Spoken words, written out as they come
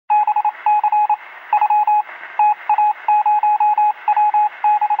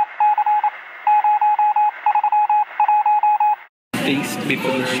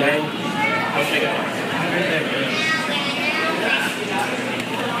before the show.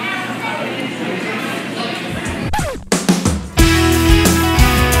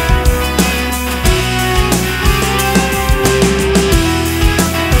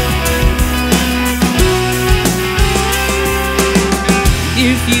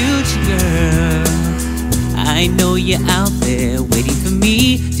 Dear future girl, I know you're out there waiting for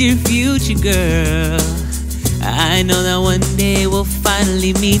me. Dear future girl, I know that one day we'll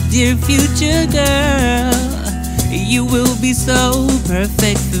finally meet. Dear future girl, you will be so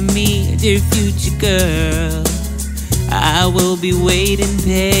perfect for me. Dear future girl, I will be waiting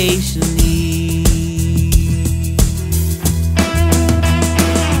patiently.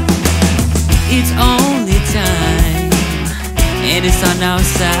 It's only time, and it's on our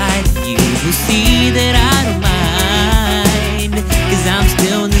side. You will see that I don't mind, 'cause I'm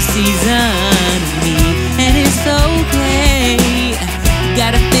still in the season of me, and it's okay.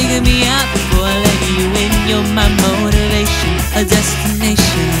 Gotta figure me out before I let you in. You're my motivation, a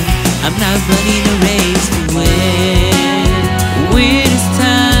destination. I'm not running a race to win. When it's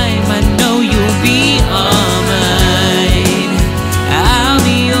time, I know you'll be all mine. I'll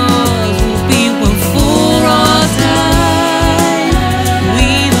be yours, we'll be one for all time.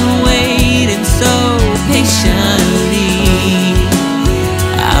 We've been waiting so patiently.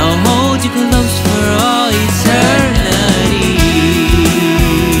 I'll hold you close for all eternity.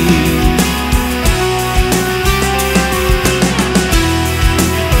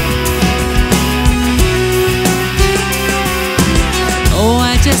 Oh,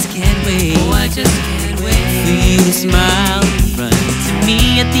 I just can't wait. Oh, I just can't wait for you to smile and run to me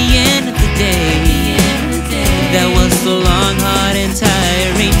at the end of the day. That was so long, hard and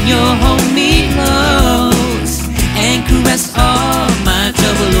tiring. You'll hold me close and caress all my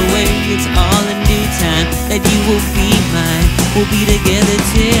trouble away. It's all in due time that you will be mine. We'll be together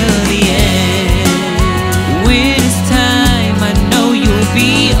till the end. When it's time, I know you'll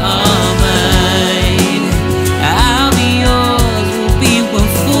be all mine. I'll be yours, we'll be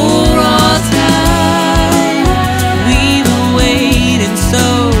one for all time. We've been waiting so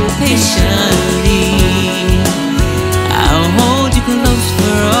patiently. I'll hold you close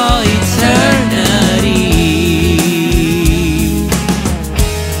for all eternity.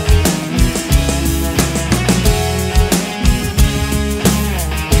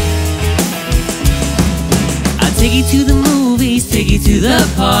 I'll take you to the movies, take you to the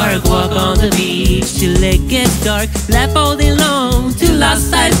park, walk on the beach till it gets dark, laugh all day long till our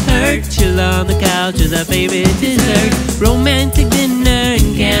sides hurt, chill on the couch with our favorite dessert, romantic dinner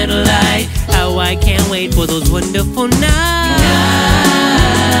and candlelight. How I can't wait for those wonderful nights.